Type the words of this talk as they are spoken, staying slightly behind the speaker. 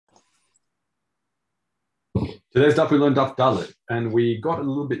Today's daf we learned daf Dalet, and we got a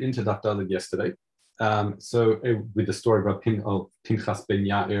little bit into daf Dalet yesterday. With the story of Pinchas ben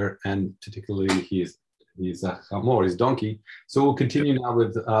Yair, and particularly his chamor, his donkey. So we'll continue now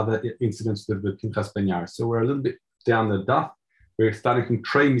with the incidents with Pinchas ben Yair. So we're a little bit down the daf. We're starting from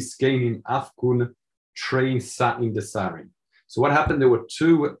Trei Miskenim Afkun Trei Sa'im Desarim. So what happened? There were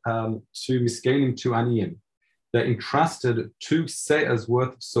two Miskenim, two Aniyim. They entrusted 2 se'as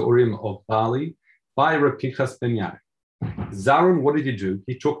worth of So'urim of barley by Reb Pinchas ben Yair. Zarun, what did he do?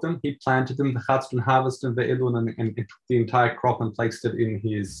 He took them, he planted them, the chatzon harvested them, and took the entire crop and placed it in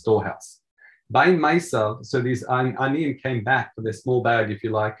his storehouse. By Maisa, so these Aniyim came back for their small bag, if you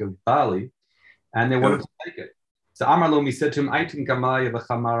like, of barley, and they wanted to take it. So Amar lo, he said to him, Aitin Gamaya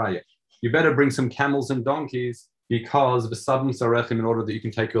v'chamaraya, you better bring some camels and donkeys because v'sabim sarechim, in order that you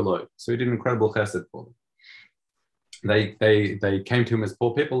can take your load. So he did an incredible chesed for them. They came to him as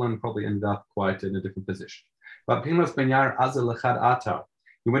poor people and probably ended up quite in a different position. But Pinchas ben Yair azal lechad atar.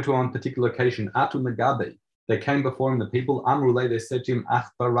 He went to one particular occasion. Atu megabe. They came before him. The people amrulei. They said to him, Ach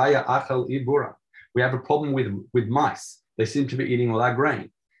baraya achel ibura. We have a problem with mice. They seem to be eating all our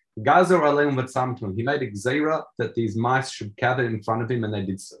grain. Gazar aleim v'tzamtum. He made a gzeira that these mice should gather in front of him, and they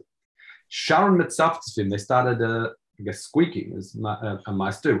did so. Sharon metzaftzvim. They started squeaking, as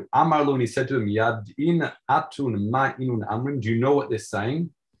mice do. Amar lo, and he said to him, Yadin atun ma inun amrim. Do you know what they're saying?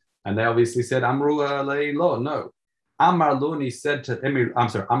 And they obviously said, Amru lo, no. Amar lo, and he said to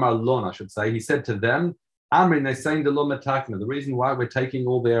Amar lon, I should say. He said to them, Amrin, they're saying the lo metakna. The reason why we're taking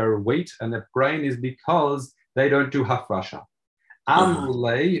all their wheat and their grain is because they don't do hafrasha.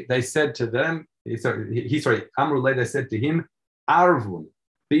 Amrulay, they said to them, Amrulay, they said to him, Arvun,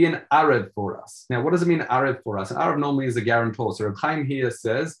 be an Arab for us. Now, what does it mean, Arab for us? An Arab normally is a guarantor. So Reb Chaim here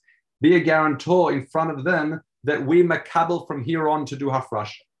says, be a guarantor in front of them that we makabel from here on to do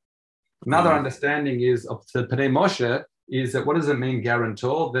hafrasha. Another understanding is of the Pnei Moshe is that what does it mean,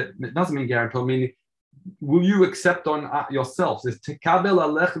 guarantor? That it doesn't mean guarantor, meaning will you accept on yourself? It's tekabel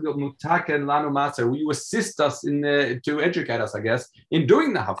alech mutaken lanu maser. Will you assist us to educate us, I guess, in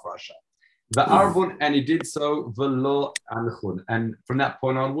doing the hafrasha? The Arvun, and he did so, velo anchun. And from that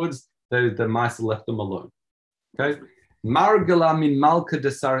point onwards, the mice left them alone. Okay? Margala min malka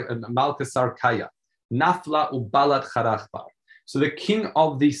sarkaya, nafla ubalat charachbar. So the king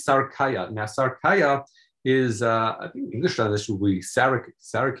of the Sarkaya. Now, Sarkaya is, I think English translation would be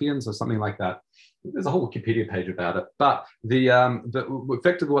Sarakians or something like that. There's a whole Wikipedia page about it. But the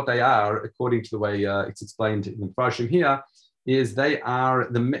effectively what they are, according to the way it's explained in the Farshim here, is they are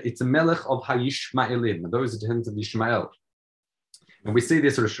it's a melech of Hayishmaelim. Those are the descendants of Yishmael. And we see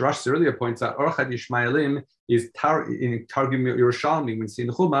this, sort of Sharash earlier points out, Orchad Yishmaelim is in Targum Yerushalmi, when we see in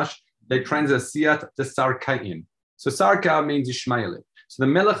the Chumash, they translate Siyat the Sarkaim. So Sarka means Ishmaelim. So the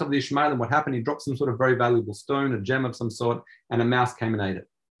melech of the Ishmaelim, what happened, he dropped some sort of very valuable stone, a gem of some sort, and a mouse came and ate it.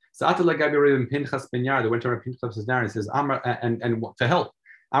 So Atala Gabi and Pinchas ben Yair, they went to Pinchas ben Yair and says, and for help,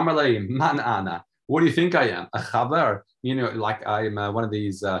 Amar leim, man ana. What do you think I am? A chaver? You know, like I'm one of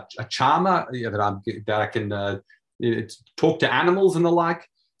these, a charmer that I can talk to animals and the like.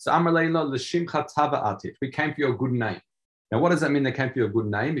 So Amar leilo l'shimcha tava atit. We came for your good name. Now, what does that mean? They came for your good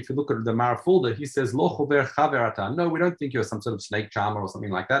name. If you look at the Marafulda, he says lo chover chaver ata. No, we don't think you're some sort of snake charmer or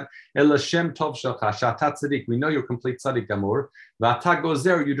something like that. El Shem tov shelcha shata tzadik. We know you're complete tzadik gamur. V'ata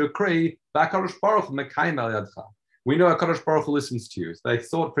gozer, you decree v'akadosh baruch mekayim al yadcha. We know HaKadosh Baruch Hu listens to you. They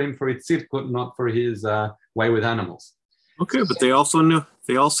thought for him for his tzidkut, not for his way with animals. Okay, but they also knew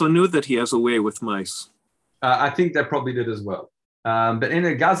that he has a way with mice. I think they probably did as well. But in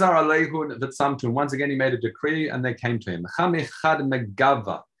a Gazar Alehun V'tzamtun, once again he made a decree and they came to him. Chamechad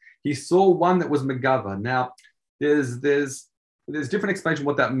Megava. He saw one that was Megava. Now, there's different explanation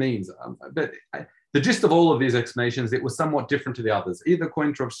what that means. But the gist of all of these explanations, it was somewhat different to the others. Either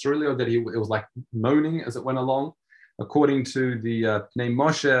according to Rav Srulia that it was like moaning as it went along. According to the Pnei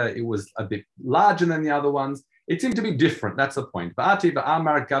Moshe, it was a bit larger than the other ones. It seemed to be different. That's the point.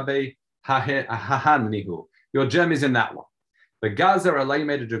 Your gem is in that one. The Gazer Alei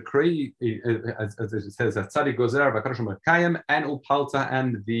made a decree, as it says, that Tzadi Gozer V'Kadosh Mekayim and Upalta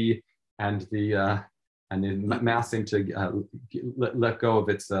and the mouse seemed to let go of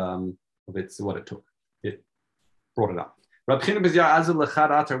its what it took. It brought it up. Rabbi Chinu Beziyar Azul Lechad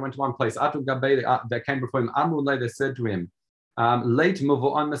Atar went to one place. Atu Gabei that came before him. Amrulay, they said to him, late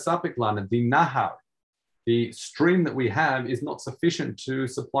Muvo'an Mesapiklan, the Nahar, the stream that we have is not sufficient to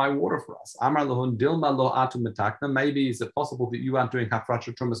supply water for us. Amar Lohun Dilma Lo Atu Metakna. Maybe is it possible that you aren't doing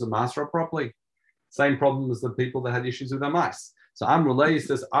Hafrasha Trumas and Masra properly? Same problem as the people that had issues with their mice. So Amrulay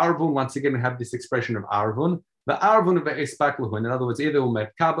says Arvun. Once again, we have this expression of Arvun. The Arvun in other words, either Umet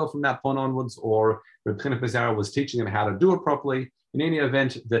Kabel from that point onwards, or Reb China Bezara was teaching them how to do it properly. In any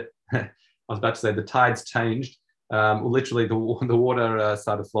event, that I was about to say the tides changed. Literally, the water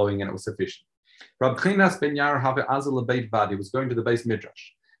started flowing and it was sufficient. Reb Chinas ben Yair have Azal Beit Vad. He was going to the base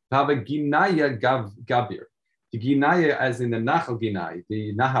midrash. Have a Ginaya Gabir. The Ginaya, as in the Nachal Ginai,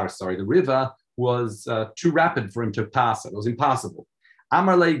 the Nahar, sorry, the river was too rapid for him to pass it. It was impassable.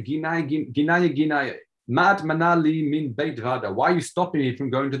 Amarle Ginaya. Mad Manali min Beit Vada. Why are you stopping me from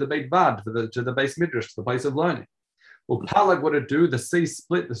going to the Beit Vad, to the base midrash, to the place of learning? Well, Palag, what it do? The sea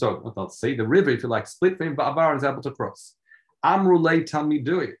split. So not sea, the river, if you like, split for him. But Avar is able to cross. Amrulay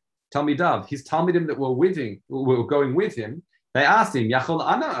Talmidav. His Talmidim that were going with him. They asked him, Yachol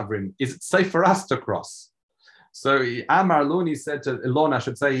Ana Avrim, is it safe for us to cross? So Amar Luni said to Elon, I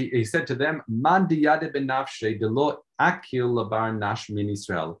should say, he said to them, Man diyade benafshe de lo akil labar nash min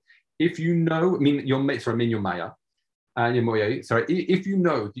Israel. If you know, if you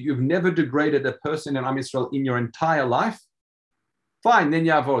know that you've never degraded a person in Am Yisrael in your entire life, fine, then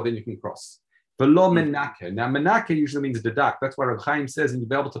yavor, then you can cross. V'lo menake. Now, menake usually means deduct. That's why Reb Chaim says, and you'll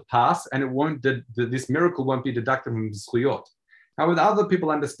be able to pass, and it won't. This miracle won't be deducted from zchuyot. However, other people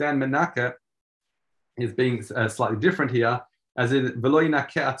understand menake is being slightly different here, as in v'lo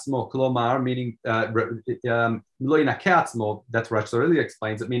yinake atzmo, klomar, meaning v'lo yinake atzmo. That's what Rashid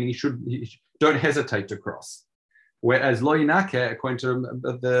explains it, meaning he don't hesitate to cross. Whereas lo yinake, according to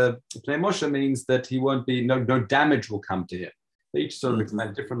the Pnei Moshe, means that he won't be no damage will come to him. They each sort of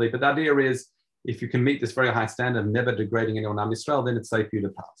explain differently, but the idea is if you can meet this very high standard of never degrading anyone on Israel, then it's safe for you to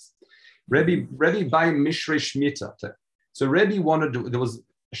pass. Rebbe by Mishrei Shmita. So Rebbe wanted to, there was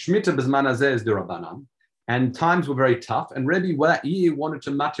Shmita Bezman Hazeh is the Rabbanan, and times were very tough, and Rebbe wanted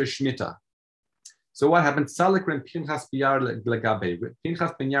to matter Shmita. So what happened? Salik Rem Pinchas Biyar Legabe.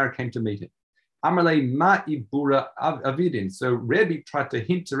 Pinchas ben Yair came to meet him. Amarle Ma Ibura Avidin. So Rebbe tried to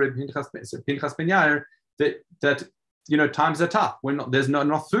hint to Rebbe Pinchas ben Yair that times are tough. There's not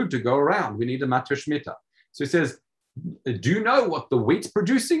enough food to go around. We need a matter Shmita. So he says, do you know what the wheat's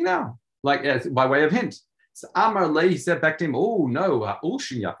producing now? Like by way of hint. So Amar Le, he said back to him, oh no,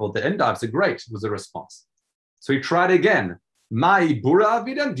 the endives are great, was the response. So he tried again. My Bura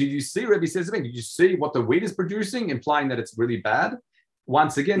Avidan, did you see? Rebbe says to me, did you see what the wheat is producing, implying that it's really bad?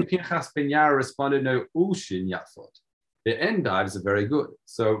 Once again, Pinchas ben Yair responded, no, Ushin Yafot. The endives are very good.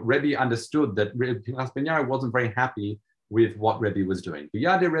 So Rebbe understood that Pinchas ben Yair wasn't very happy with what Rebbe was doing. He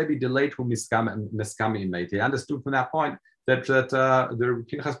understood from that point that the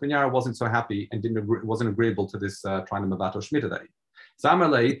Pinchas ben Yair wasn't so happy and wasn't agreeable to this trying to Mavato Shmita that.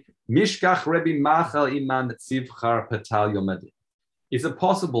 Samalei Mishkach Rebbe Machal Iman Tzivchar Petal Yomadi. Is it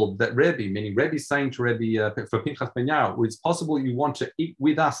possible that Rebbe, meaning Rebbe saying to Rebbe for Pinchas ben Yair, it's possible you want to eat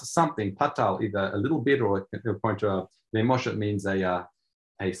with us something, patal, either a little bit or according to Moshe, it means a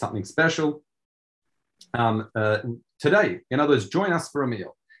something special today. In other words, join us for a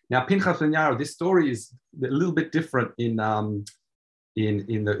meal. Now, Pinchas ben Yair, this story is a little bit different that's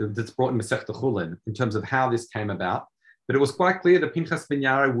brought in Masechta Chulin in terms of how this came about. But it was quite clear that Pinchas ben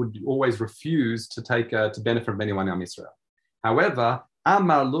Yair would always refuse to take to benefit from anyone in Israel. However,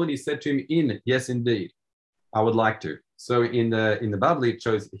 Amar Luni said to him, yes, indeed, I would like to. So in the Bavli, it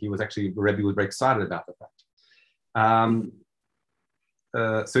shows Rebbe was very excited about the fact.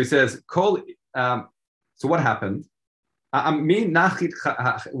 So he says, so what happened? When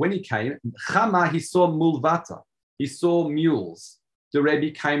he came, Chama, he saw mulvata. He saw mules. The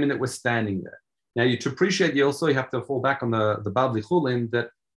Rebbe came and it was standing there. Now, to appreciate you have to fall back on the Bavli Chulin that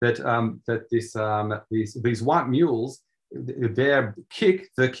these white mules, their kick,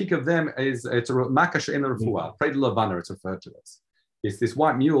 the kick of them it's a makash in the refuah, pray to Lavana, it's referred to as. It's this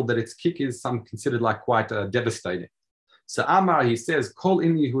white mule that its kick is considered like quite devastating. So Amar, he says, Kol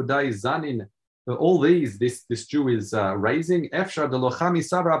in Yehudai Zanin, all these, this Jew is raising, Efshar de Lochami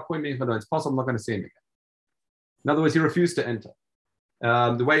Sabra, it's possible I'm not going to see him again. In other words, he refused to enter.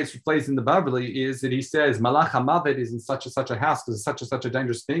 The way it's placed in the Bavli is that he says, Malach HaMavet is in such a house because it's such a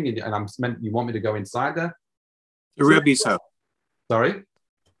dangerous thing, and you want me to go inside there? To Rebbe's house. Sorry?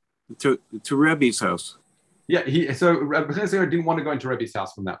 To Rebbe's house. Yeah, so Rebbe didn't want to go into Rebbe's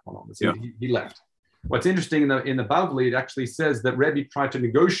house from that point on. So yeah. He left. What's interesting in the Bavli, it actually says that Rebbe tried to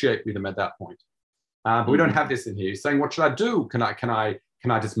negotiate with him at that point. But we don't have this in here. He's saying, what should I do? Can I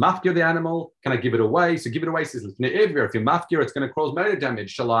just mafkir the animal? Can I give it away? So give it away. He says, if you mafkir, it's going to cause major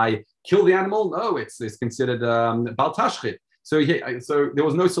damage. Shall I kill the animal? No, it's considered bal tashchit. So there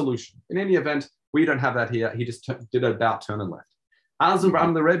was no solution. In any event, we don't have that here. He just did an about turn and left. Azum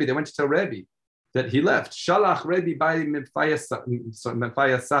Ram the Rebbe, they went to tell Rebbe that he left. Shalach Rebbe by Mefayasata.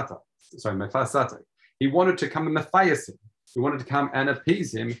 He wanted to come and matthias him. He wanted to come and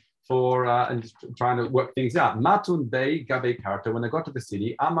appease him for and trying to work things out. Matun Bey Gabe Karta, when they got to the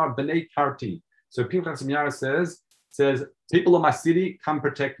city, Amar B'nei Karti. So Pinchas ben Yair says, people of my city, come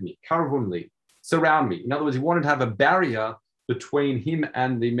protect me. Karvunli, surround me. In other words, he wanted to have a barrier between him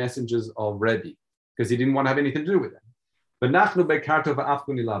and the messengers of Rebbe, because he didn't want to have anything to do with them. So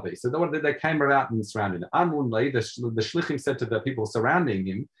they came around and surrounded him. Amunle, the shlichim said to the people surrounding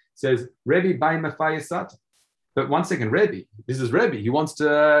him, says, Rebbe by Matthias. But one second, Rebbe, this is Rebbe. He wants to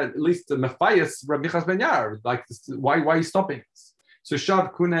at least Matthias Rabbi Pinchas ben Yair. Like, why are you stopping us? So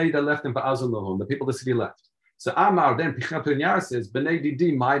Shav Kunei, they left him for Azul. The people of the city left. So Amar, then Pinchas ben Yair says, B'nei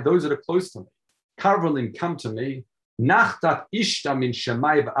Didi, those that are close to me, Karvalim, come to me. Nachtat ishta min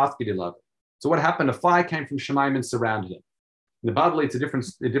Shemai v'afkidilav. So what happened? A fire came from Shemaim and surrounded him. In the Bible, it's a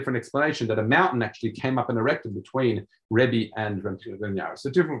different explanation that a mountain actually came up and erected between Rebbe and Rabbi Pinchas ben Yair. So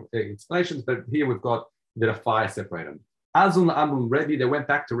different explanations, but here we've got that a fire separated them. Azul Amul Rebbe, they went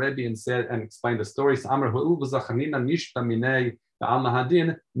back to Rebbe and said and explained the story. So Amar Ha'ul v'zachanina nishpa minei ba'alma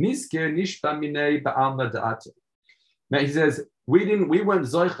hadin nisker nishpa minei ba'alma da'at. Now he says we weren't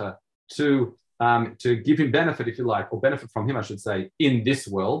zoicha to give him benefit, if you like, or benefit from him, I should say, in this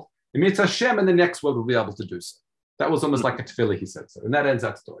world. It means Hashem in the next world will be able to do so. That was almost like a tefillah, he said so. And that ends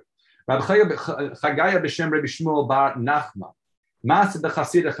that story. Rabbi Chagaya b'shem Rabbi Shmuel bar Nachman. There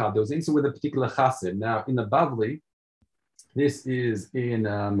was an incident with a particular chassid. Now, in the Bavli, this is in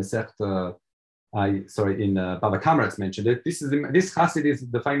Masechta, in Bava Kamra, it's mentioned it. This chassid is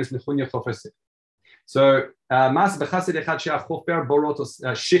the famous Mechunya Chofer. So, Mas b'chassid echad she'achofer borotos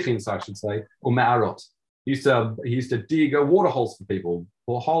shichin, I should say, or me'arot. He used to dig water holes for people,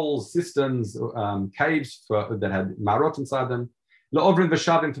 or holes, cisterns, caves that had marot inside them. Le'ovrin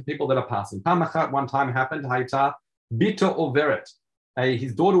v'shavim for people that are passing. Pamachat, one time happened, Haita, Bito Overet.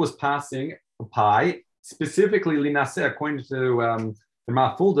 His daughter was passing by, specifically Linaseh, according to the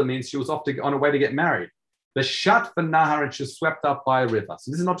Marfulda, means she was on her way to get married. The Shat for Nahar, and she was swept up by a river.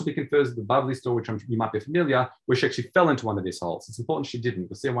 So this is not to be confused with the Bavli story, which you might be familiar, where she actually fell into one of these holes. It's important she didn't.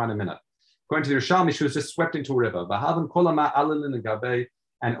 We'll see why in a minute. According to the Rishalmi, she was just swept into a river.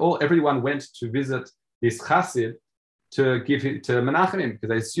 And everyone went to visit this chassid to give it to Menachem, because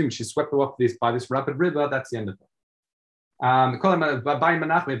they assumed she swept off by this rapid river. That's the end of it. And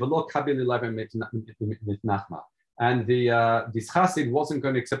this chassid wasn't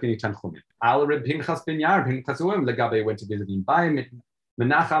going to accept any tanchumim. Al Reb Pinchas ben Yair, Legabe went to visit him.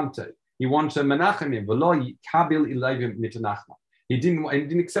 He wanted to menachem him. He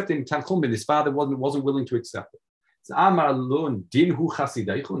didn't accept any tanchumim. His father wasn't willing to accept it. So Amar Lun din hu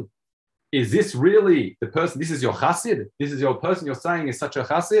chasideichun. Is this really the person? This is your chassid. This is your person. You're saying is such a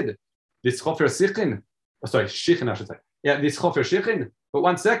chassid. This chofer shichin. Shichin, I should say. Yeah, this chofer shichin. But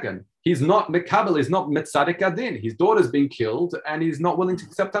one second, he's not mekabel. He's not metzadik adin. His daughter's been killed, and he's not willing to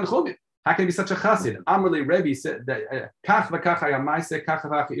accept tanchumim. How can he be such a chassid? Amrli Rebbe said that kach v'kach hayamaise kach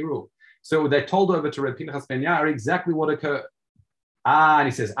v'kach iru. So they told over to Reb Pinchas ben Yair exactly what occurred. And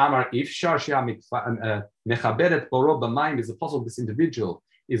he says, Amar ifshar mechaberet boro b'mayim. Is it possible this individual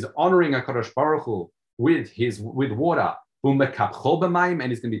is honoring HaKadosh Baruch Hu with water, and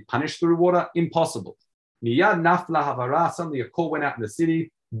he's going to be punished through water? Impossible. Niyad nafla havara. Suddenly a call went out in the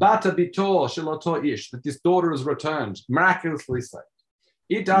city. Bata bitor sheloto ish, that this daughter is returned, miraculously saved.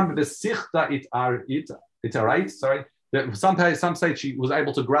 Itam b'sichta itarait. Sorry. Some say she was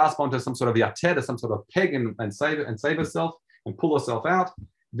able to grasp onto some sort of yated, or some sort of peg, and save herself and pull herself out.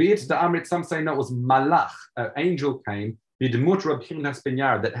 V'it the amrit. Some say no, it was malach. An angel came. B'demut Reb Pinchas ben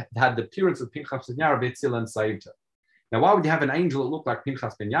Yair, that had the appearance of Pinchas ben Yair, v'etzil, and saved her. Now, why would you have an angel that looked like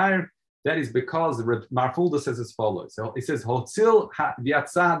Pinchas ben Yair? That is because Marfulda says as follows. So it says, "Hotzil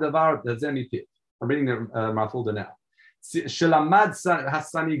v'yatzah davar dazemipit." I'm reading the Marfulda now. Shelamad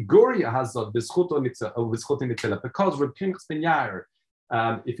hasaniguri hazot b'schuto nitzela. Because Reb Pinchas ben Yair,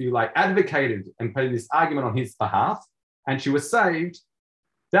 if you like, advocated and played this argument on his behalf, and she was saved.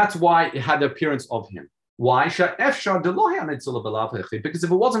 That's why it had the appearance of him. Why? Because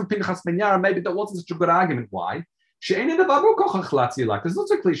if it wasn't Pinchas ben Yair, maybe that wasn't such a good argument. Why? Because it's not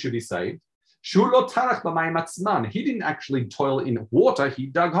so clear should be saved. He didn't actually toil in water, he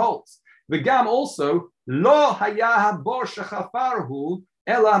dug holes. The gam also,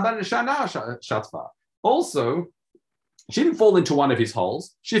 also, she didn't fall into one of his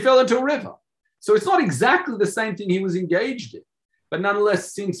holes, she fell into a river. So it's not exactly the same thing he was engaged in. But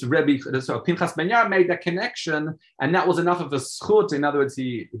nonetheless, since Pinchas ben Yair made that connection, and that was enough of a schut, in other words,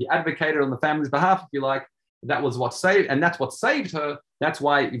 he advocated on the family's behalf, if you like, that was what saved, and that's what saved her. That's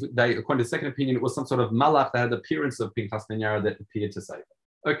why they, according to the second opinion, it was some sort of malach that had the appearance of Pinchas ben Yair that appeared to save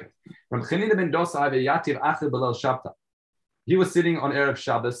her. Okay. He was sitting on Erev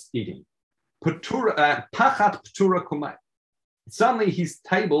Shabbos eating. Pachat Ptura Kumai. Suddenly his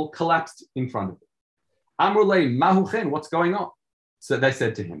table collapsed in front of him. Amrulei Mahuchen, what's going on? So they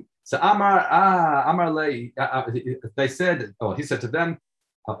said to him. So Amarlei, they said, he said to them,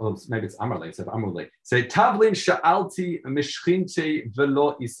 maybe it's Amarlei, he said Amrulei. Say Tavlin Sha'alti Mishchinte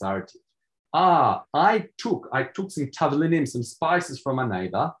Velo Isarti. I took some tavlinim, some spices from my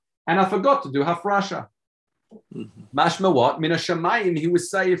neighbor, and I forgot to do hafrasha. Mashma what? Mina shamayim, he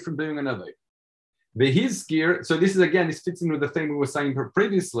was saved from doing an aved. His gear. So this fits in with the thing we were saying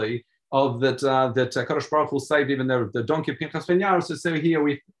previously of that Kadosh Baruch Hu saved even the donkey of Pinchas ben Yair. So here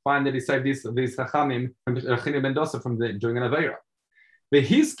we find that he saved these chachamim from Chini ben Dosa from doing an avera.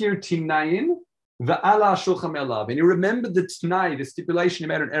 His gear tinayin. And he remembered the T'nai, the stipulation he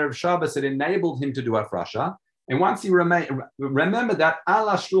made on Erev Shabbos that enabled him to do Afrasha. And once he remembered that,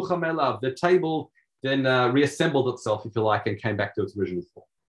 Allah Shlucham Elav, the table then reassembled itself, if you like, and came back to its original form.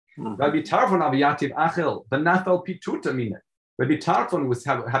 Rabbi Tarfon Aviyativ Achel, the Nafel Pituta Mine. Rabbi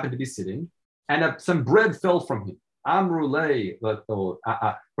Tarfon happened to be sitting, and some bread fell from him. Amrulei,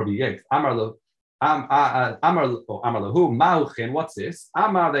 probably yes, Amar Lahu, Mauchen, what's this?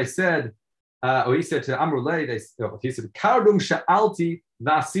 Amar, they said, or he said to Amrulei, he said, Kardum sha'alti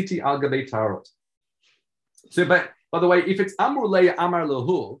v'asiti al gabei tarot. So, but by the way, if it's Amrulei Amar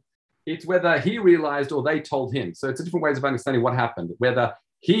Lahu, it's whether he realized or they told him. So it's a different ways of understanding what happened. Whether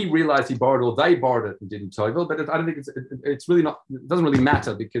he realized he borrowed or they borrowed it and didn't tell you. But I don't think it's really not. It doesn't really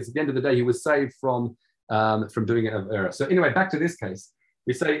matter because at the end of the day, he was saved from doing an error. So anyway, back to this case,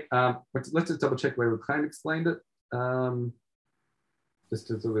 we say let's just double check where Reb Chaim explained it, just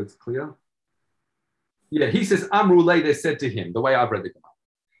so it's clear. Yeah, he says, Amrulei, they said to him, the way I've read the Gemara.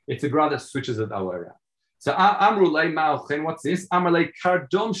 It's a Gemara that switches it the other way around. So, Amrulei Ma'ochen, what's this? Amrulei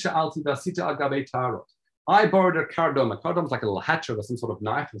Kardom Sha'alti Vasita Agabei Tarot. I borrowed a kardom. A kardom is like a little hatchet or some sort of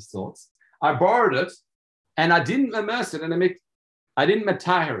knife of sorts. I borrowed it, and I didn't immerse it, and I didn't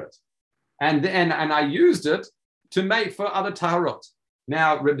matahir it. And I used it to make for other taharot.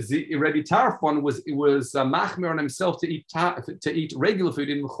 Now, Rabbi Tarfon was machmir on himself to eat regular food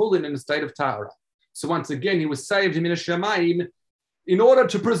in Chulin in a state of tahara. So once again, he was saved in Shamayim in order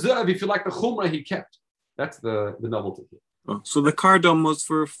to preserve, if you like, the chumrah he kept. That's the novelty here. Oh, so the kardom was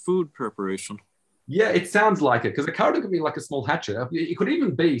for food preparation. Yeah, it sounds like it, because a kardom could be like a small hatchet. It could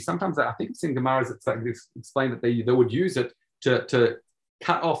even be, sometimes I think it's in Gemara's, it's like explained that they would use it to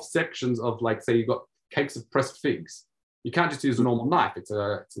cut off sections of, like, say you've got cakes of pressed figs. You can't just use a normal knife. It's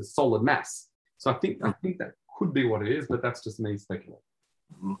a solid mass. So I think that could be what it is, but that's just me speculating.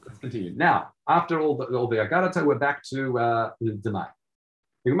 Let's continue. Now, after all the agarata, we're back to the Demai.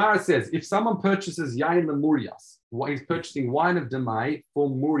 The Gemara says, if someone purchases yain lemurias, he's purchasing wine of Demai for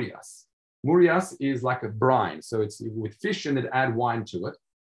murias. Murias is like a brine, so it's with fish and then add wine to it.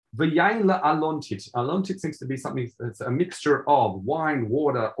 V'yain alontit. Alontit seems to be something, it's a mixture of wine,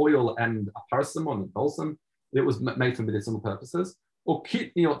 water, oil, and a parsimon, and balsam. It was made for medicinal purposes. Or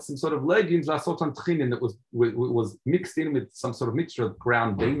kitniot, some sort of legumes, that was mixed in with some sort of mixture of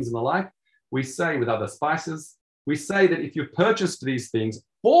ground beans and the like. We say with other spices, we say that if you purchased these things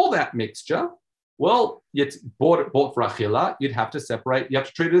for that mixture, well, you bought for achila, you'd have to separate, you have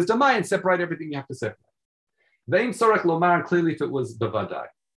to treat it as demai and separate everything you have to separate. Ve'im sorech lomar, and clearly if it was bevadai.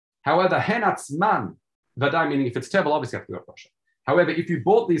 However, henatzman, vadai meaning if it's tevel, obviously you have to go to Russia. However, if you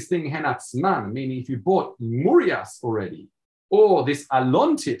bought this thing henatzman, meaning if you bought murias already, or this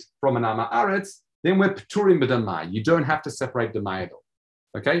alontit from an Aretz, then we're pturim b'damai. You don't have to separate damai at all.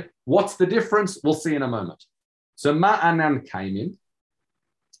 Okay? What's the difference? We'll see in a moment. So ma'anan came in.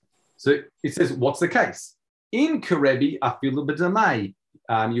 So it says, what's the case? In Karebi afilu b'damai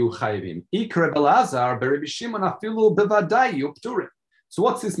you chayvim. Ikreb elazar berebi Shimon afilu b'vadai you pturim. So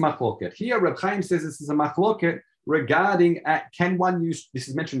what's this machloket? Here Reb Chaim says this is a machloket regarding can one use, this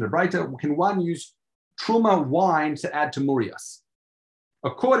is mentioned in the Breita, can one use truma wine to add to murias?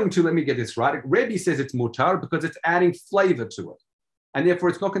 According to, let me get this right, Rebbe says it's mutar because it's adding flavor to it. And therefore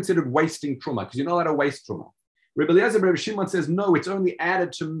it's not considered wasting truma because you're not allowed to waste truma. Rebbe Eliezer, Rebbe Shimon says, no, it's only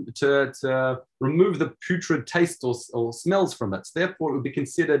added to remove the putrid taste or smells from it. So therefore it would be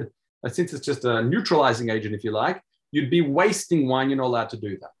considered, since it's just a neutralizing agent, if you like, you'd be wasting wine, you're not allowed to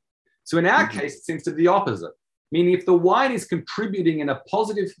do that. So in our case, it seems to be the opposite. Meaning if the wine is contributing in a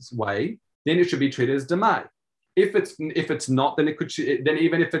positive way, then it should be treated as demai. If it's not, then then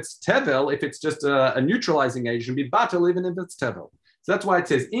even if it's tevel, if it's just a neutralizing agent, it should be batel even if it's tevel. So that's why it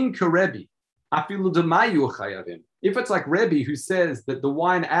says in karebi, afilu demayu chayavim. If it's like Rebbe who says that the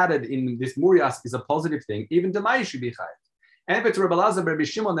wine added in this murias is a positive thing, even demai should be chayav. And if it's Rebbe Elazar, Rebbe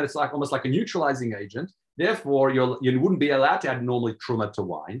Shimon, then it's like almost like a neutralizing agent. Therefore, you wouldn't be allowed to add normally truma to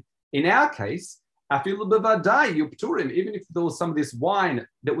wine. In our case, even if there was some of this wine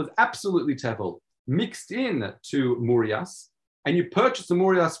that was absolutely tevel mixed in to murias, and you purchase the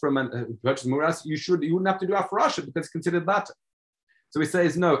murias you wouldn't have to do afrasha because it's considered batter. So he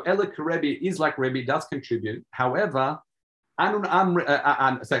says no. Elik Rebbe is like Rebbe, does contribute. However, Anun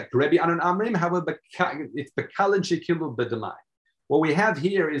Rebbe Anun Amrim. However, it's bekalin shekilu b'demai. What we have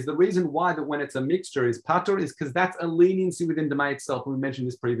here is the reason why that when it's a mixture is patur is because that's a leniency within Demai itself. We mentioned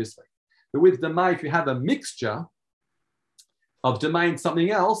this previously. But with Demai, if you have a mixture of Demai and something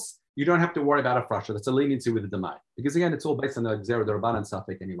else, you don't have to worry about a frasha. That's a leniency with the Demai. Because again, it's all based on the Gzera D'Rabbanan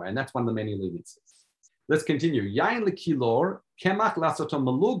Safek anyway, and that's one of the many leniencies. Let's continue. Yain lekilor, kemach lasoto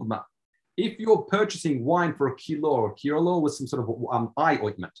malugma. If you're purchasing wine for a kilor was some sort of eye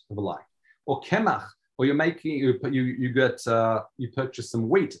ointment of a like, or kemach, or you're making you purchase some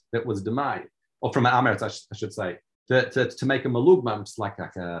wheat that was demai, or from an ameret, I should say, to make a malugma, just like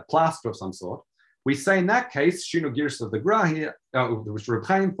a plaster of some sort. We say in that case, shino girs of the gra here, which Reb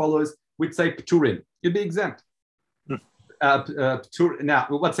Chaim follows, we'd say pturin. You'd be exempt. Now,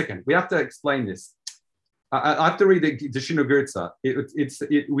 1 second. We have to explain this. I have to read the Shino Girza.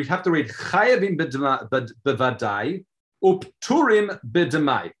 We have to read Chayavim bevadai upturim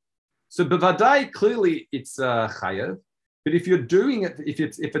bedemai. So bevadai clearly it's chayav, but if you're doing it, if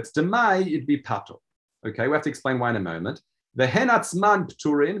it's demai, it'd be pato. Okay, we have to explain why in a moment. The henatzman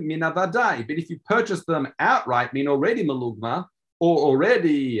pturin minavadai, but if you purchase them outright, mean already malugma or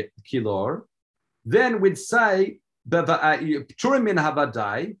already kilor, then we'd say pturim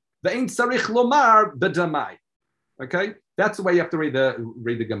minavadai. The ain't sarich lomar bedamai. Okay, that's the way you have to read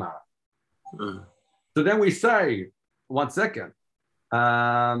the Gemara. So then we say, 1 second.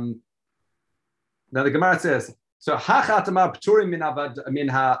 Now the Gemara says, so hachatama pturim min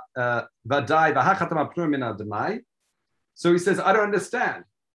ha vadai v'hachatama pturim min ha demai. So he says, I don't understand.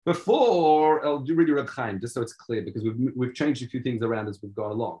 Before, I'll read Reb Chaim just so it's clear because we've changed a few things around as we've gone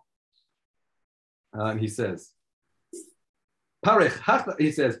along. He says, Parich,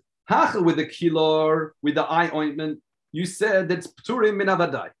 he says, Hach with the kilor, with the eye ointment, you said that's pturim min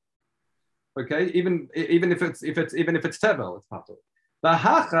avadai. Okay, even if it's tevel, it's patur. But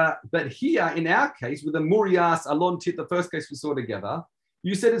here in our case with the murias alon tit, the first case we saw together,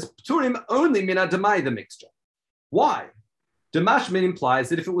 you said it's pturim only min adamai, the mixture. Why? Demashmin implies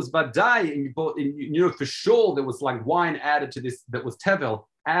that if it was vadai and you bought, you know for sure there was like wine added to this that was tevel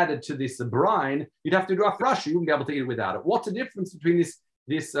added to this brine, you'd have to do afrasha. You wouldn't be able to eat it without it. What's the difference between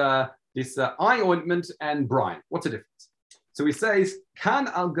this eye ointment and brine? What's the difference? So he says, "Kan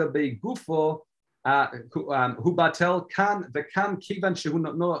al gabe gufo hu batel kan v'kan kivan shehu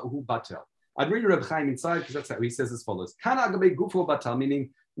no hu batel." I'd read Reb Chaim inside because that's how he says as follows: "Kan al gabe gufo batel,"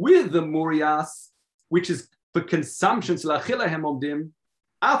 meaning with the murias, which is for consumption.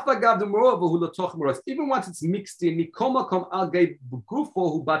 Even once it's mixed in, when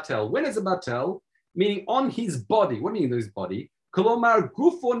is a batel? Meaning on his body. What do you mean his body? He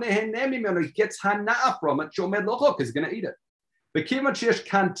gets hana from it. Is going to eat it. Because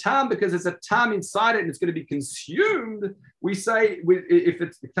there's a tam inside it and it's going to be consumed. We say if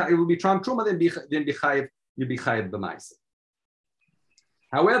it will be truma, then be chayiv. You'll be chayiv b'maisa.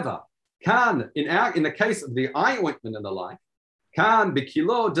 However, in the case of the eye ointment and the like, it's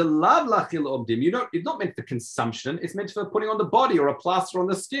not meant for consumption, it's meant for putting on the body or a plaster on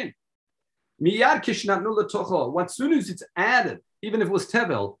the skin. As soon as it's added, even if it was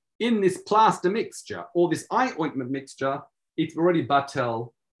tevel, in this plaster mixture or this eye ointment mixture, it's already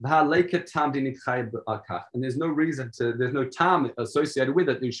batel. And there's no reason there's no tam associated with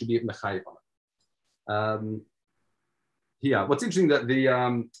it, you should be mechayiv on it. Here, what's interesting that the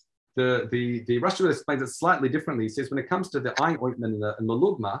Rashi explains it slightly differently. He says when it comes to the eye ointment and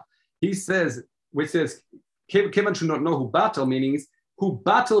malugma, he says, which says, Kevan should not know who battle, meaning who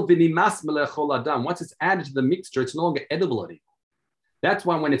battle v'nimas melechol adam. Once it's added to the mixture, it's no longer edible anymore. That's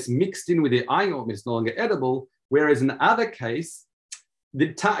why when it's mixed in with the eye ointment, it's no longer edible. Whereas in the other case,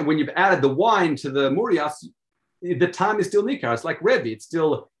 when you've added the wine to the murias, the time is still nikar. It's like revi. It's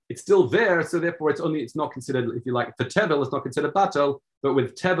still there, so therefore it's not considered, if you like, for tevel, it's not considered batel, but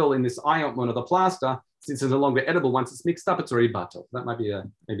with tevel in this eye ointment or the plaster, since it's no longer edible, once it's mixed up, it's already batel. That might be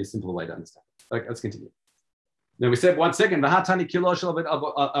maybe a simple way to understand. Okay, let's continue. Now we said 1 second, v'hatani kilo shel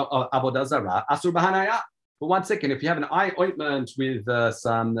avodah zarah asur b'hanaya. But 1 second, if you have an eye ointment with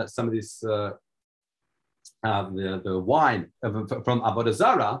some of this the wine from avodah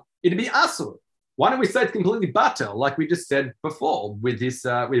zarah, it'd be asur. Why don't we say it's completely batel, like we just said before with this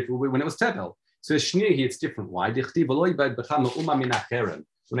when it was tevel? So Shnia here, it's different. Why? When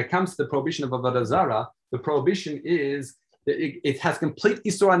it comes to the prohibition of Avodah Zarah, the prohibition is that it has complete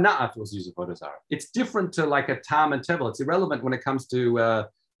Isur Hana'a if it was used Avodah Zarah. It's different to like a Tam and Tevel. It's irrelevant when it comes to,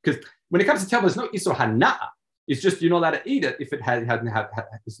 because when it comes to Tevel, there's no Isur Hana'a. It's just you're not allowed to eat it if it if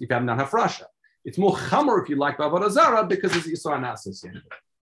you haven't done Hafrasha. It's more Chamor if you like by Avodah Zarah because there's Isur Hana'a associated.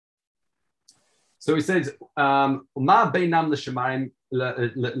 So he says, Ma beinam l'shemarim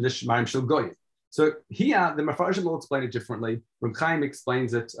shel goyim. So here, the Mefarshim will explain it differently. Reb Chaim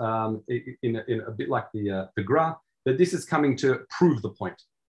explains it in a bit like the Gra, that this is coming to prove the point.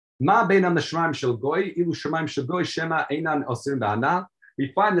 Ma beinam l'shemarim shel goy, ilu shemarim shel goy shema einan osirim ba'ana.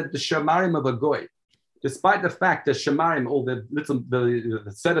 We find that the shemarim of a goy, despite the fact that shemarim, all the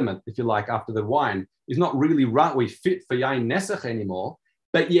sediment, if you like, after the wine, is not really right, we fit for yain nesach anymore,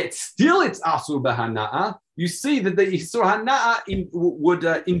 but yet still it's asur b'hana'a. You see that the isur hana'a would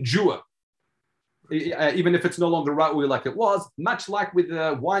endure. Even if it's no longer right like it was, much like with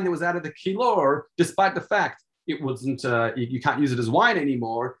the wine that was out of the kilor, despite the fact it wasn't, you can't use it as wine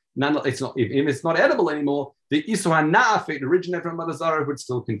anymore. It's not, if it's not edible anymore, the isur hana'a, if it originated from Avodah Zarah, would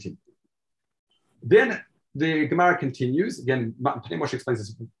still continue. Then the Gemara continues, again, Pnei Moshe explains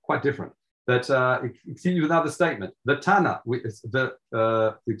this quite different, that it continues with another statement. The Tana, the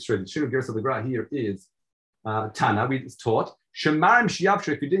Shinu of the Gra here is Tana, it's taught, Shemarim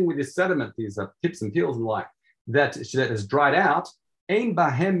Shiavshu, if you're dealing with this sediment, these tips and peels and like, that is dried out, Ein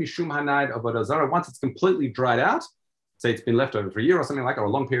Bahem Mishum Hanaid Avodah Zarah, once it's completely dried out, say it's been left over for a year or something like that, or a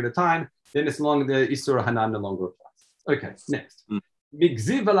long period of time, then it's no longer, the Isur Hanan no longer applies. Okay, next.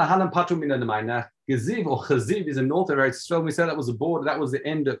 Migziv alahalam patu min ademaina. Geziv or chaziv is a north of Eretz Yisrael. We said that was the border, that was the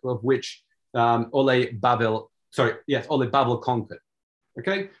end of which Ole Bavel conquered.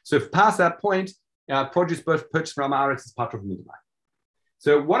 Okay, so if past that point, produce purchased from Aretz is patu min ademaina.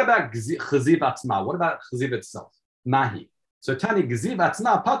 So what about chaziv atzma? What about chaziv itself? Mahi. So Tani geziv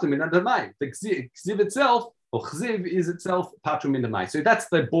atzma patu min ademaina. The chaziv itself or chaziv is itself patu min ademaina. So that's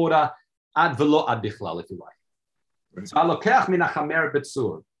the border ad velo ad bichlal, if you like.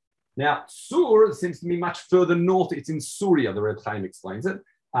 Now, Sur seems to be much further north. It's in Syria, the Reb Chaim explains it,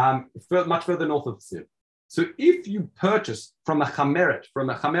 much further north of Sir. So if you purchase from a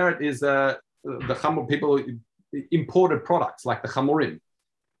chameret is the chamor, people imported products like the chamorim.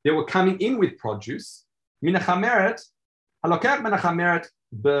 They were coming in with produce. Min chameret, halokach min chameret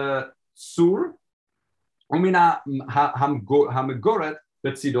beSur, umina hamegoret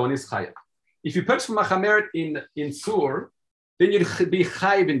betzidon is chayek. If you purchase from a chameret in Sur, then you'd be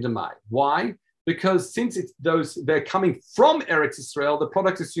chayiv in Demai. Why? Because since they're coming from Eretz Yisrael, the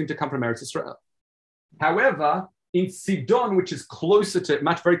product is assumed to come from Eretz Yisrael. However, in Sidon, which is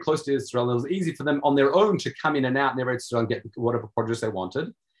very close to Israel, it was easy for them on their own to come in and out in Eretz Yisrael and get whatever produce they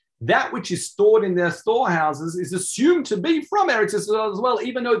wanted. That which is stored in their storehouses is assumed to be from Eretz Yisrael as well,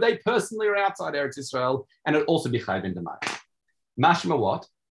 even though they personally are outside Eretz Yisrael, and it'd also be chayiv in Demai. Mashma what?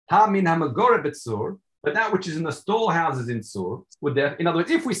 But that which is in the storehouses in Sur, in other words,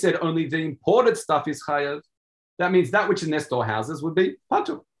 if we said only the imported stuff is chayav, that means that which is in their storehouses would be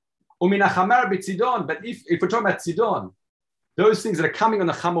patu. But if we're talking about tzidon, those things that are coming on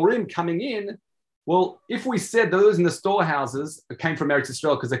the chamorim coming in, well, if we said those in the storehouses came from Eretz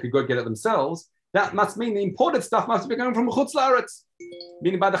Yisrael because they could go get it themselves, that must mean the imported stuff must be coming from chutz la'aretz,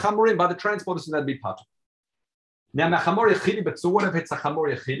 meaning by the chamorim, by the transporters, so that'd be patu. Now, chamor yechidi, but so what if it's a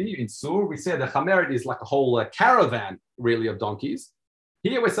chamor yechidi in Sur? We say the chameret is like a whole caravan, really, of donkeys.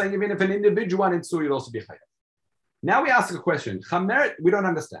 Here we're saying even if an individual one in Sur, you'll also be chayav. Now we ask a question. Chameret, we don't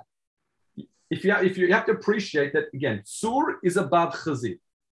understand. If you have to appreciate that, again, Sur is above chaziv.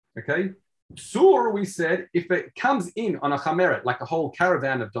 Okay? Sur, we said, if it comes in on a chameret, like a whole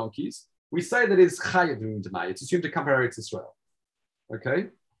caravan of donkeys, we say that it's chayav in Demai. It's assumed to come from Eretz Yisrael.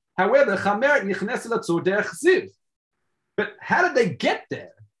 Okay? However, chameret nichnes l'tzur derech chaziv. But how did they get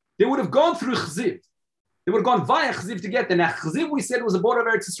there? They would have gone through Chziv. They would have gone via Chziv to get there. Now, Chziv, we said, was a border of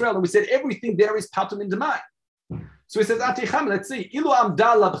Eretz Yisrael, and we said everything there is patum in Demai. So he says, Aticham, let's see. Ilu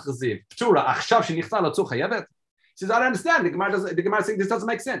amdala b'Chziv. Ptura, achshav shenichta l'tzur chayavet. He says, I don't understand. The Gemara is saying this doesn't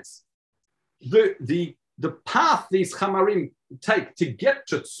make sense. The path these Chamarim take to get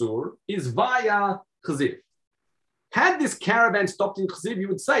to Tzur is via Chziv. Had this caravan stopped in Chziv, you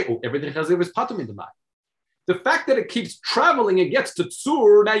would say, oh, everything Chziv is patum in Demai. The fact that it keeps traveling and gets to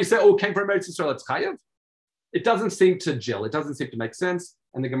Tzur, now you say, oh, it came from Eretz Yisrael, it's chayav. It doesn't seem to gel. It doesn't seem to make sense.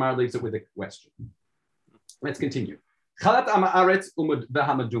 And the Gemara leaves it with a question. Let's continue. Chalat ama'aretz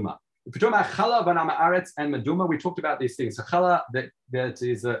v'hamaduma. If we're talking about chala v'ama'aretz and maduma, we talked about these things. So chala, that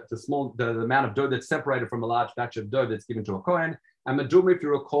is the amount of dough that's separated from a large batch of dough that's given to a kohen. And meduma, if you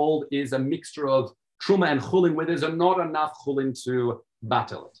recall, is a mixture of truma and chulin, where there's not enough chulin to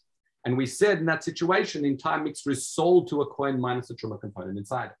battle it. And we said in that situation, the entire mixture is sold to a kohen minus the truma component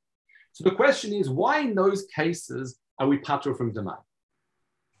inside it. So the question is, why in those cases are we patur from demai?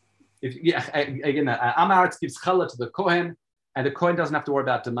 Again, Amaretz gives challah to the kohen, and the kohen doesn't have to worry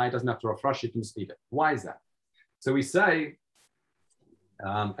about demai, doesn't have to refresh, he can just eat it. Why is that? So we say,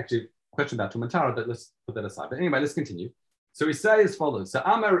 actually, question about Tumatara, but let's put that aside. But anyway, let's continue. So we say as follows. So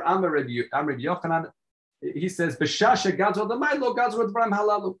Amar Rabbi Yochanan, he says, B'shasha gadol demai lo gadol dvarim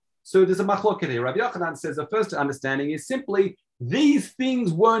halalu. So there's a machloket here. Rabbi Yochanan says the first understanding is simply these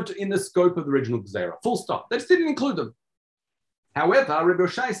things weren't in the scope of the original Gzera. Full stop. They just didn't include them. However, Rabbi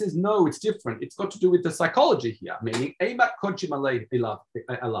Oshai says, no, it's different. It's got to do with the psychology here, meaning Eimat Kodshim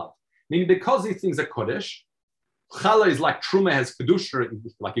Alav. Meaning because these things are Kodesh, Challah is like Truma has Kedusha,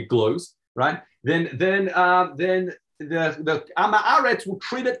 like it glows, right? Then the Ama'aretz will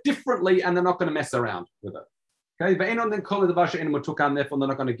treat it differently and they're not going to mess around with it. Okay, but then call the Vasha Enim Tukan, therefore they're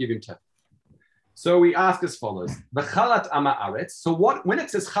not going to give him tef. So we ask as follows: the Chalat Ama'aretz. So what when it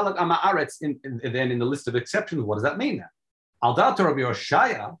says Chalat Ama'aretz then in the list of exceptions, what does that mean? Al Data Rabbi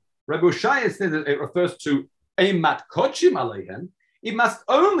Oshaya says that it refers to Eimat Kodshim Aleihen. It must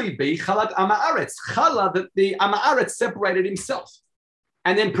only be Chalat Ama'aretz, Chala that the Ama'aretz separated himself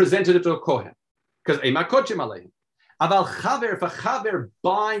and then presented it to a Kohen. Because Eimat Kodshim Aleihen. Aval Chaver, if a Chaver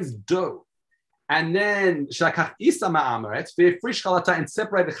buys dough and then Shakach Isa Ma'aretz, Ve'frish Chalata and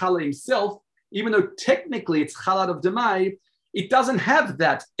separated Chala himself, even though technically it's Chalat of Demai, it doesn't have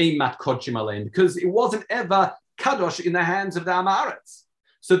that Eimat Kodshim Aleihen because it wasn't ever Kadosh in the hands of the Amaretz.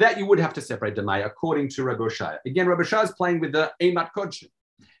 So that you would have to separate Demai according to Rabbi Oshaya. Again, Rabbi Oshaya is playing with the Eimat Kodshim.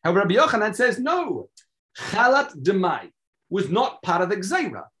 However, Rabbi Yochanan says, no, Chalat Demai was not part of the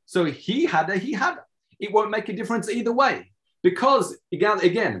Gzeira. So he had it. It won't make a difference either way. Because,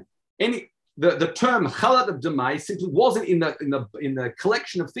 again, the term Chalat of Demai simply wasn't in the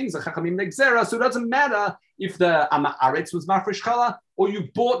collection of things, the Chachamim Gzeira, so it doesn't matter if the Amaretz was Mafresh Chala or you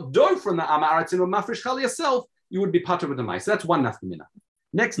bought dough from the Amaretz and were Mafresh Chala yourself, you would be Patur with Demai. So that's one nafkamina.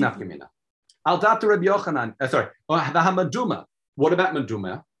 Next nafkamina. Al Data Rabbi Yochanan, the Hamaduma. What about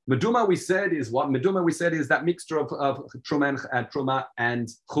Meduma? Meduma we said is what? Meduma we said is that mixture of Truma and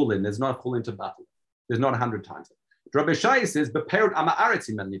Chulin. There's not a Chulin to battle. There's not 100 times. Rabbi Shai says, Beperut Amaretz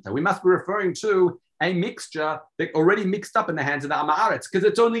in Manita. We must be referring to a mixture that already mixed up in the hands of the Amaretz, because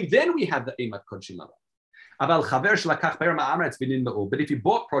it's only then we have the Eimat Kodshim Alav. But if you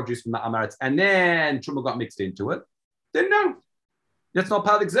bought produce from the Amaretz and then Truma got mixed into it, then no. That's not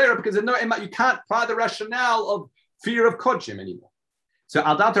part of the Gzera because you can't apply the rationale of fear of Kodshim anymore. So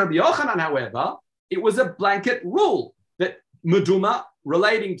Al Dat Rabbi Yochanan, however, it was a blanket rule that Meduma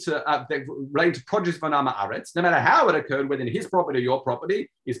relating to produce from Amaretz, no matter how it occurred, whether in his property or your property,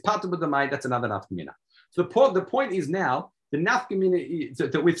 is part of the Demai, that's another nafkamina. So the point is now, the nafkamina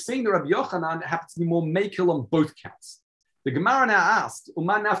that we've seen the Rabbi Yochanan happens to be more makil on both counts. The Gemara now asked,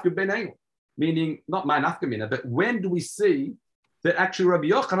 meaning not my nafkamina, but when do we see that actually Rabbi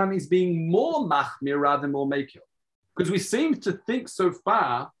Yochanan is being more machmir rather than more makil? Because we seem to think so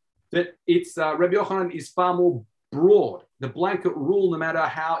far that it's Rabbi Yochanan is far more broad, the blanket rule, no matter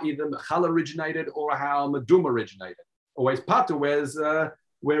how either Chal originated or how Meduma originated, always Patur,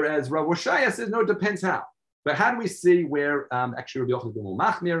 whereas Rav Oshaya says, no, it depends how. But how do we see where actually Rabbi Yochanan is more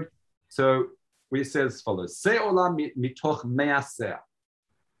machmir? So we say as follows: Se olam mitoch mea seah.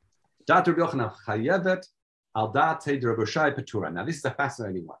 Dat Rabbi Yochanan chayevet al da'atei Rabbi Oshaya patura. Now this is a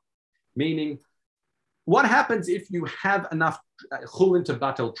fascinating one. Meaning, what happens if you have enough chulin to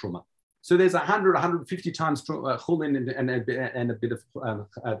batel truma? So there's 100, 150 times chulin and a bit of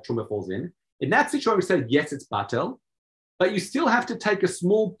truma falls in. In that situation, we say yes, it's batel, but you still have to take a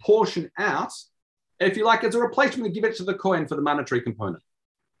small portion out, if you like, as a replacement, and give it to the kohen for the monetary component.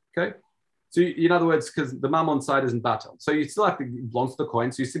 Okay. So in other words, because the mammon side isn't batel, so you still have to belong to the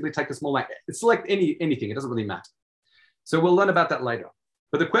kohen. So you simply take a small, select anything. It doesn't really matter. So we'll learn about that later.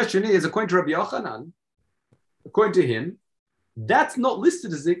 But the question is, according to Rabbi Yochanan, according to him, that's not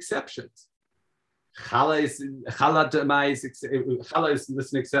listed as the exceptions. Chala is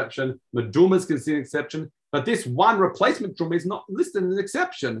listed an exception. Meduma is considered an exception. But this one replacement truma is not listed as an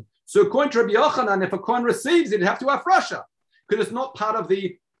exception. So according to Rabbi Yochanan, if a kohen receives it, it'd have to have rasha, because it's not part of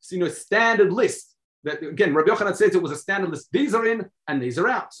the standard list. That again, Rabbi Yochanan says it was a standard list. These are in and these are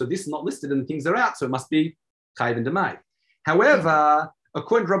out. So this is not listed and things are out. So it must be chayiv and demai. However,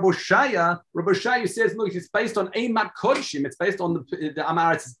 according to Rabbi Oshaya says, look, it's based on Eimat Kodshim. It's based on the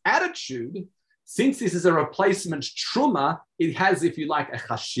Amaretz's attitude. Since this is a replacement truma, it has, if you like, a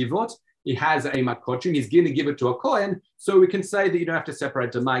chashivot. he has a makochim, he's going to give it to a kohen, so we can say that you don't have to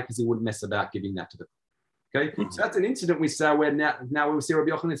separate Demai because he wouldn't mess about giving that to the kohen. Okay, so that's an incident we saw where now we see Rabbi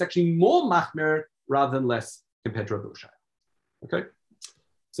Yochanan is actually more machmer rather than less compared to Rabbi Ushai. Okay,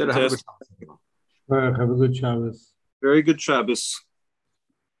 so have a good Shabbos. Have a good Shabbos. Very good Shabbos.